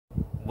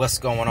What's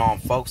going on,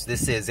 folks?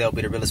 This is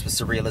LB the Realist with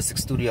Surrealistic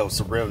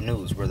Studios, Surreal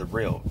News, where the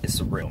real is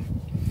surreal.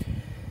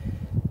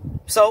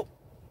 So,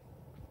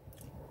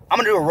 I'm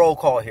going to do a roll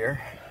call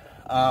here.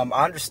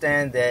 I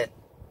understand that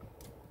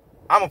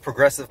I'm a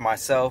progressive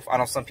myself. I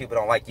know some people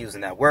don't like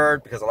using that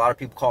word because a lot of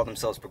people call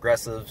themselves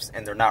progressives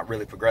and they're not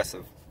really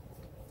progressive.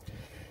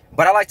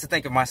 But I like to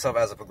think of myself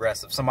as a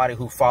progressive, somebody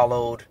who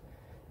followed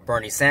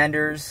Bernie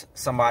Sanders,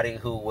 somebody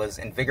who was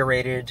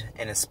invigorated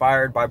and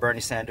inspired by Bernie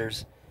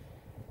Sanders,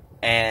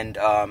 and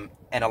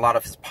a lot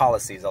of his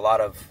policies, a lot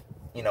of,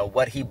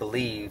 what he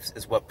believes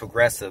is what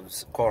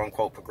progressives, quote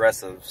unquote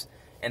progressives,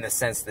 in the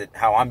sense that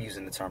how I'm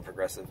using the term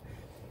progressive,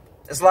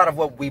 it's a lot of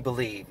what we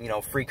believe,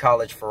 free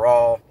college for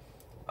all,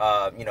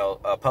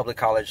 public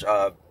college,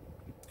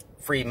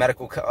 free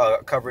medical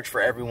coverage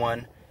for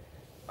everyone,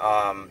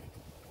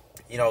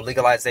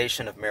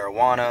 legalization of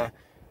marijuana,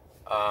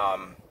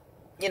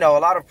 a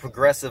lot of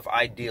progressive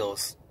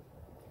ideals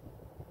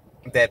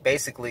that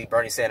basically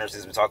Bernie Sanders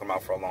has been talking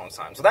about for a long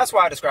time. So that's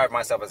why I describe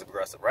myself as a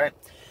progressive, right?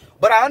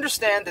 But I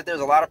understand that there's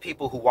a lot of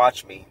people who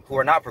watch me who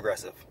are not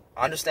progressive.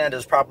 I understand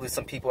there's probably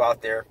some people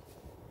out there,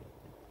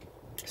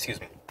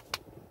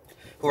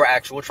 who are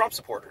actual Trump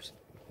supporters.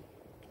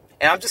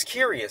 And I'm just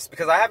curious,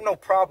 because I have no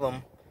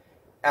problem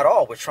at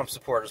all with Trump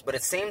supporters, but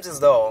it seems as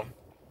though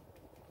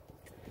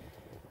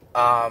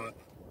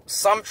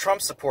some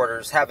Trump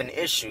supporters have an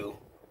issue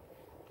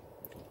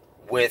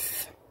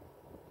with,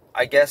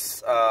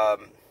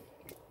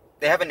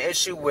 they have an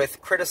issue with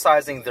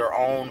criticizing their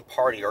own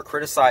party or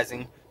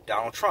criticizing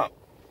Donald Trump.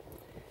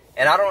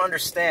 And I don't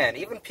understand.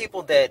 Even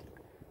people that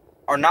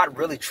are not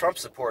really Trump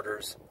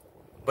supporters,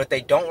 but they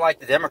don't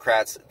like the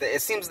Democrats,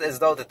 it seems as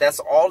though that's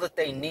all that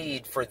they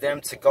need for them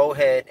to go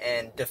ahead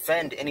and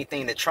defend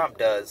anything that Trump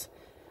does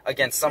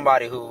against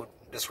somebody who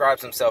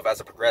describes himself as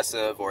a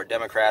progressive or a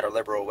Democrat or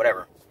liberal or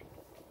whatever.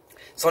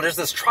 So there's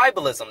this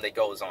tribalism that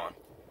goes on.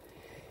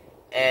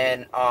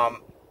 And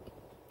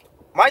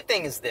my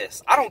thing is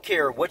this. I don't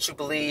care what you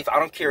believe. I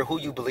don't care who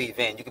you believe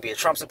in. You could be a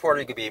Trump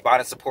supporter. You could be a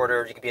Biden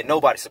supporter. You could be a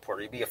nobody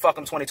supporter. You could be a fuck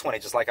 'em 2020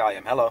 just like I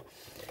am. Hello.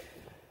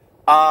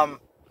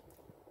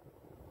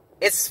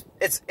 It's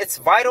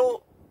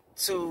vital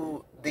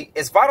to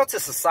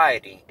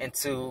society and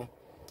to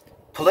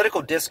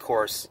political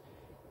discourse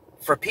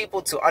for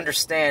people to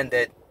understand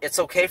that it's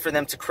okay for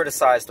them to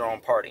criticize their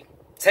own party.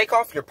 Take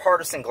off your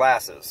partisan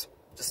glasses.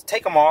 Just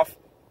take them off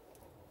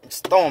and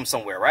just throw them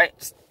somewhere, right?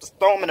 Just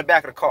throw them in the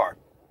back of the car.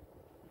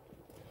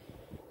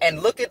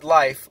 And look at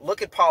life,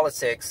 look at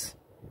politics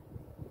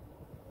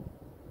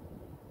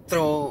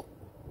through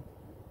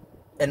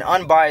an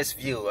unbiased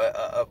view.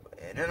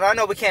 And I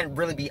know we can't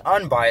really be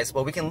unbiased,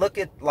 but we can look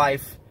at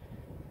life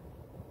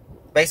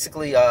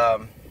basically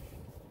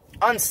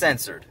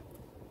uncensored.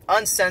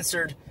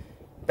 Uncensored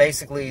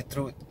basically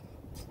through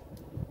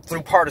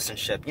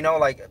partisanship.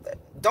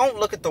 Don't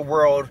look at the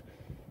world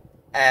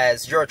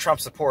as you're a Trump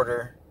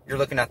supporter. You're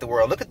looking at the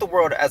world. Look at the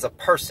world as a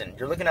person.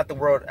 You're looking at the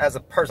world as a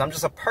person. I'm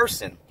just a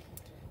person.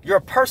 You're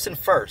a person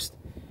first,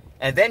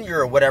 and then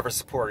you're whatever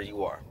supporter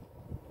you are.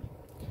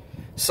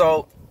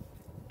 So,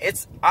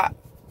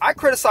 I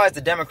criticize the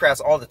Democrats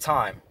all the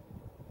time,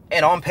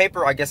 and on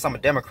paper, I guess I'm a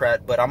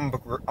Democrat, but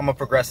I'm a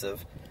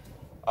progressive.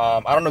 I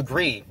don't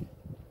agree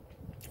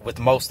with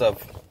most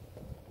of.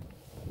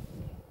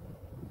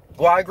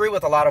 Well, I agree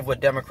with a lot of what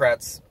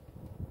Democrats,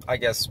 I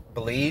guess,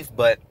 believe,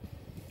 but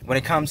when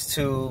it comes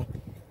to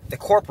the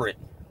corporate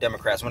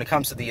Democrats, when it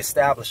comes to the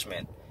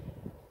establishment,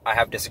 I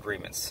have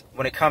disagreements.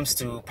 When it comes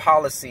to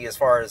policy, as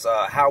far as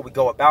how we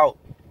go about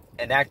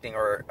enacting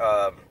or,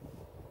 how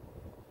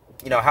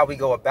we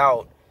go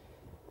about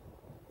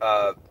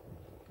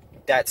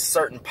that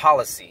certain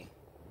policy.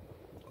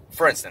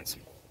 For instance,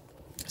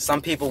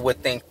 some people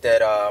would think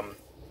that,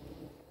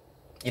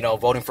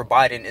 voting for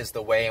Biden is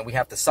the way and we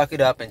have to suck it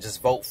up and just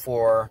vote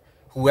for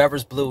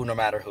whoever's blue no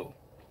matter who.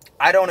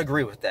 I don't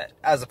agree with that.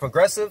 As a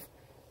progressive,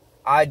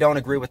 I don't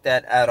agree with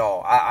that at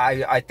all.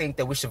 I think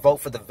that we should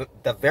vote for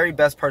the very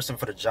best person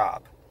for the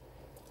job.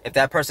 If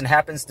that person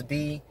happens to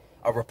be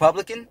a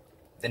Republican,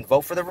 then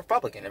vote for the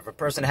Republican. If a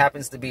person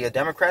happens to be a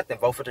Democrat, then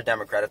vote for the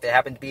Democrat. If they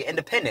happen to be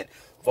independent,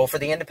 vote for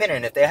the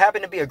independent. If they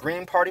happen to be a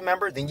Green Party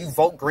member, then you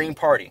vote Green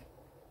Party.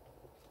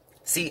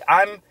 See,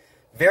 I'm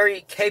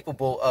very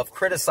capable of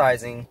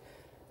criticizing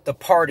the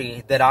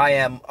party that I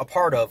am a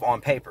part of on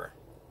paper.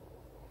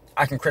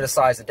 I can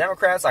criticize the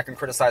Democrats, I can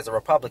criticize the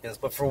Republicans,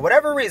 but for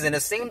whatever reason,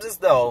 it seems as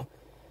though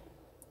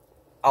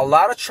a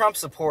lot of Trump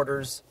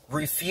supporters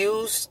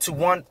refuse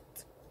to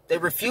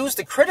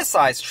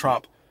criticize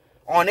Trump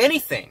on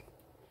anything.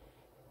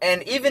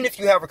 And even if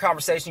you have a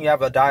conversation, you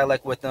have a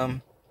dialect with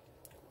them,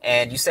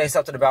 and you say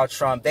something about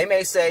Trump, they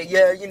may say,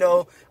 yeah,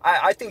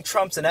 I think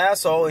Trump's an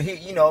asshole.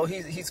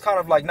 He's kind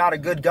of like not a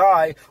good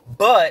guy,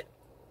 but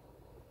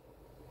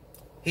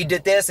he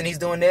did this and he's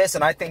doing this,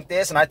 and I think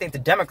this, and I think the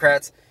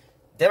Democrats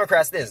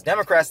this,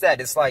 Democrats that.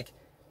 It's like,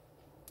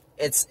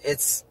 it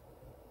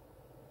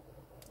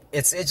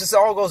just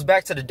all goes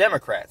back to the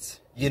Democrats.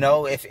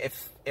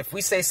 If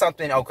we say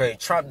something, okay,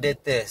 Trump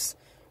did this,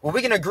 Well,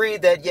 we can agree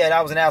that, yeah,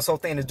 that was an asshole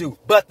thing to do.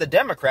 But the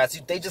Democrats,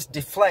 they just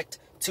deflect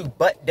to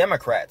but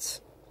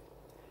Democrats.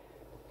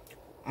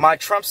 My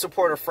Trump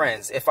supporter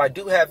friends, if I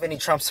do have any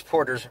Trump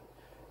supporters,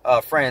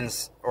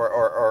 friends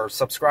or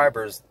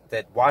subscribers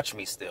that watch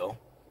me still,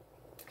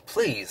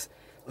 please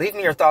leave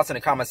me your thoughts in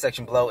the comment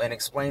section below and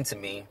explain to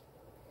me,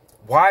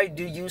 why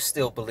do you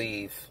still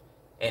believe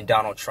in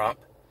Donald Trump?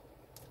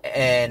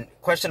 And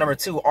question number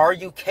 2, are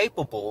you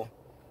capable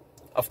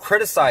of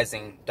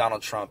criticizing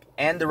Donald Trump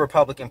and the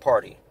Republican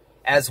Party,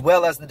 as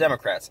well as the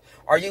Democrats?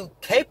 Are you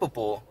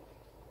capable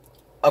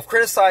of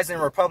criticizing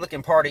the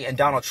Republican Party and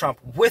Donald Trump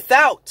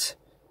without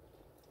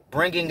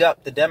bringing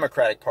up the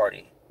Democratic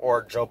Party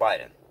or Joe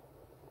Biden?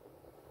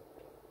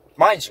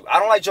 Mind you, I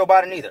don't like Joe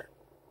Biden either.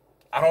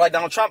 I don't like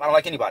Donald Trump. I don't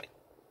like anybody.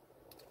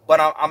 But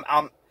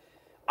I'm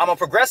a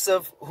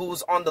progressive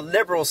who's on the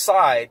liberal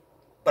side,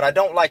 but I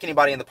don't like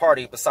anybody in the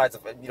party besides,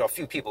 a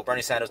few people: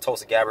 Bernie Sanders,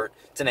 Tulsi Gabbard,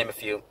 to name a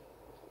few,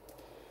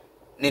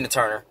 Nina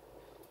Turner.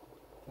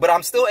 But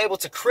I'm still able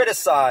to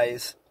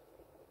criticize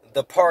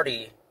the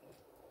party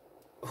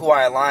who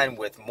I align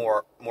with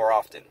more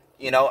often.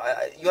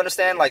 You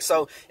understand? Like,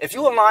 so if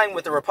you align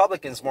with the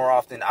Republicans more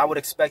often, I would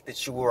expect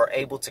that you are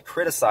able to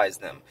criticize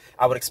them.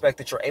 I would expect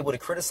that you're able to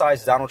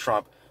criticize Donald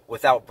Trump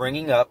without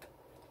bringing up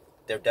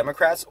their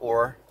Democrats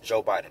or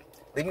Joe Biden.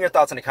 Leave me your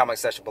thoughts in the comment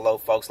section below,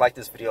 folks. Like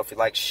this video if you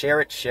like.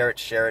 Share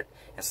it,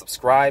 and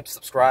subscribe,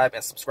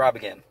 and subscribe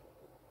again.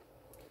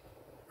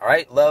 All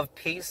right? Love,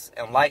 peace,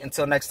 and light.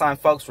 Until next time,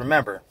 folks,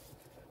 remember,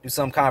 do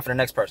something kind for the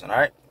next person, all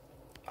right?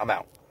 I'm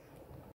out.